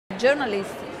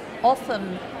journalists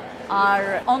often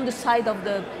are on the side of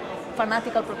the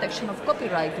fanatical protection of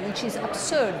copyright, which is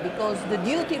absurd because the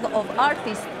duty of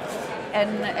artists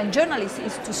and journalists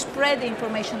is to spread the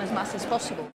information as much as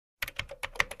possible.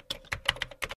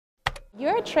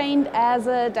 You're trained as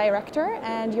a director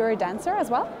and you're a dancer as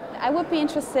well. I would be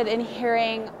interested in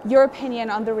hearing your opinion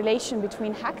on the relation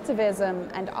between hacktivism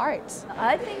and art.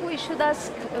 I think we should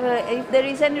ask if there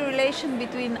is any relation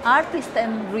between artist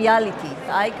and reality.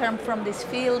 I come from this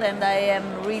field and I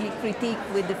am really critiqued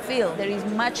with the field. There is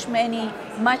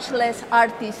much less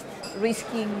artists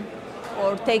risking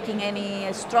or taking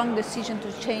any strong decision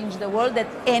to change the world than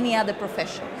any other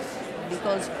profession.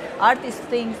 Because artists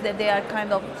think that they are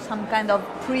some kind of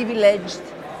privileged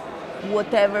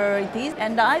whatever it is,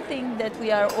 and I think that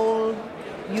we are all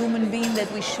human beings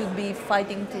that we should be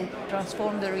fighting to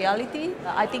transform the reality.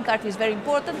 I think art is very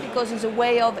important because it's a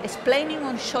way of explaining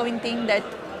and showing things that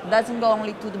doesn't go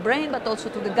only to the brain but also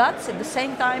to the guts at the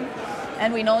same time,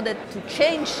 and we know that to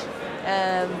change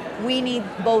we need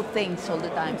both things all the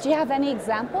time. Do you have any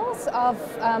examples of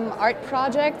art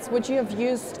projects which you have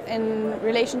used in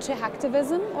relation to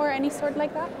hacktivism or any sort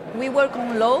like that? We work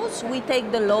on laws. We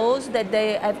take the laws that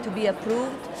they have to be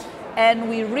approved and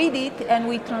we read it and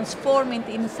we transform it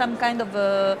in some kind of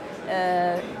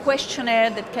a questionnaire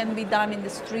that can be done in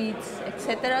the streets,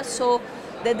 etc. so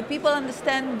that the people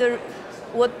understand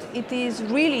what it is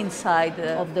really inside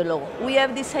of the law. We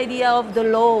have this idea of the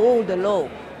law, the law.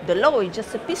 The law is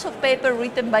just a piece of paper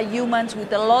written by humans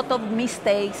with a lot of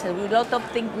mistakes and with a lot of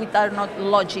things which are not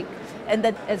logic, and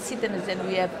that as citizens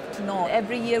we have to know.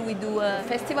 Every year we do a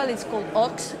festival, it's called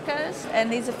Oscars,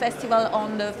 and it's a festival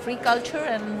on the free culture,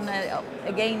 and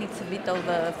again it's a bit of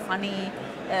a funny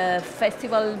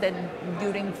festival that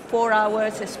during 4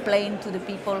 hours explain to the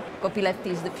people copyleft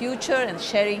is the future and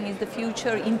sharing is the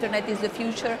future, internet is the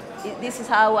future. This is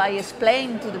how I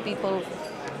explain to the people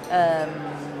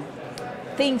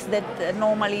things that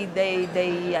normally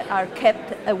they are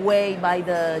kept away by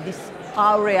this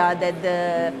area that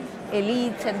the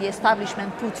elites and the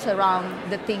establishment puts around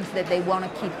the things that they want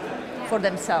to keep for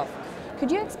themselves.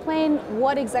 Could you explain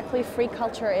what exactly free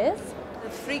culture is?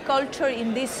 Free culture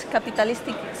in this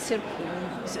capitalistic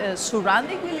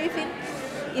surrounding we live in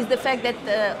is the fact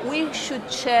that we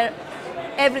should share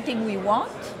everything we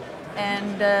want,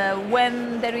 and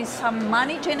when there is some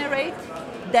money generated,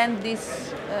 then this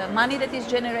money that is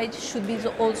generated should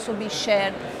also be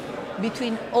shared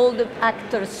between all the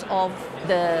actors of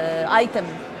the item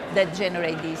that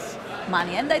generate this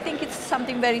money. And I think it's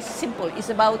something very simple. It's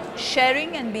about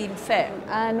sharing and being fair.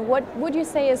 And what would you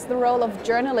say is the role of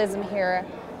journalism here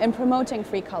in promoting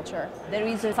free culture? There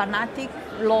is a fanatic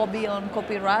lobby on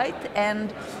copyright,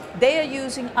 and they are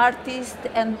using artists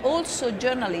and also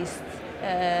journalists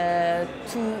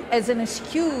as an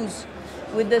excuse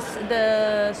with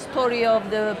the story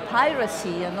of the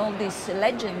piracy and all this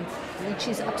legend, which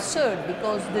is absurd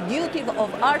because the duty of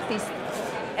artists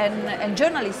and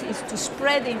journalists is to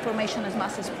spread the information as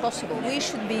much as possible. We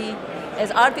should be, as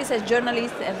artists, as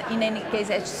journalists, and in any case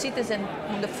as citizens,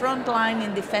 on the front line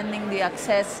in defending the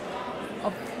access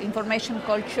of information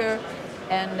culture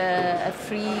and a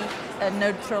free,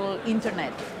 neutral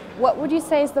internet. What would you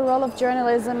say is the role of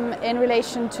journalism in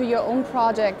relation to your own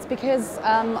projects? Because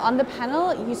on the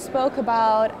panel you spoke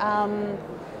about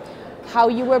how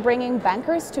you were bringing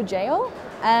bankers to jail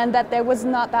and that there was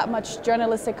not that much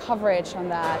journalistic coverage on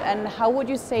that. And how would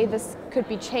you say this could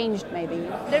be changed maybe?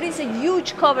 There is a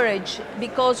huge coverage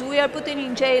because we are putting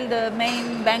in jail the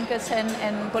main bankers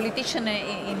and politicians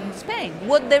in Spain.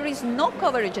 What there is no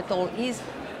coverage at all is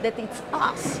that it's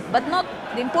us, but not,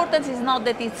 the importance is not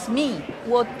that it's me.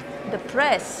 What the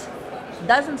press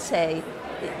doesn't say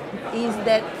is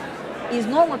that is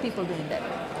normal people doing that.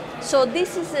 So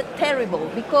this is terrible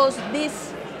because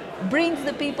this brings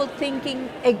the people thinking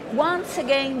once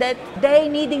again that they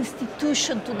need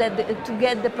institutions to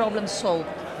get the problem solved.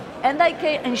 And I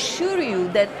can assure you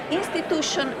that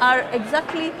institutions are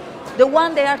exactly the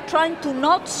one they are trying to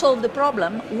not solve the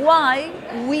problem. Why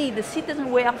we, the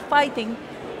citizens, we are fighting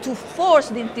to force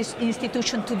the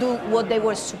institution to do what they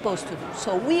were supposed to do.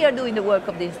 So we are doing the work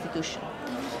of the institution.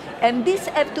 And this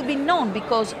has to be known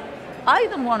because I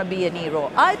don't want to be an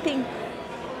hero. I think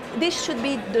this should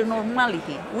be the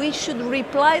normality. We should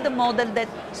reply the model that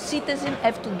citizens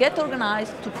have to get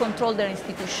organized to control their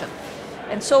institution.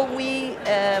 And so we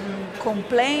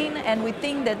complain and we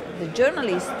think that the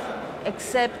journalists,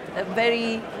 except a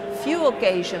very few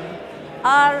occasions,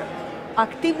 are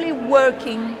actively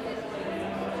working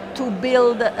to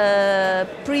build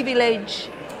privilege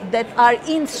that are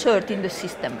inserted in the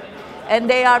system. And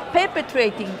they are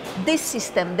perpetrating this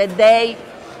system that they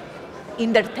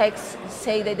in their texts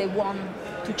say that they want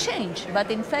to change, but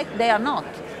in fact they are not.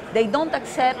 They don't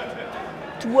accept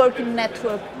to work in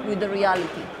network with the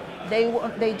reality.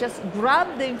 They just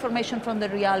grab the information from the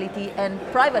reality and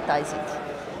privatize it.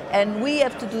 And we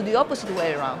have to do the opposite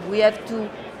way around. We have to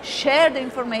share the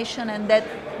information, and that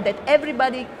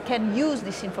everybody can use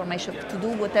this information to do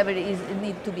whatever it is it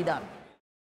needs to be done.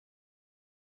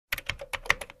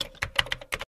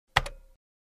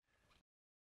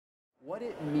 What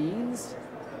it means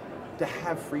to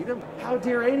have freedom? How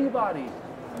dare anybody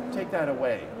take that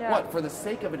away? Yeah. What, for the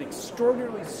sake of an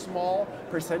extraordinarily small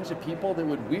percentage of people that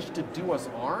would wish to do us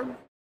harm?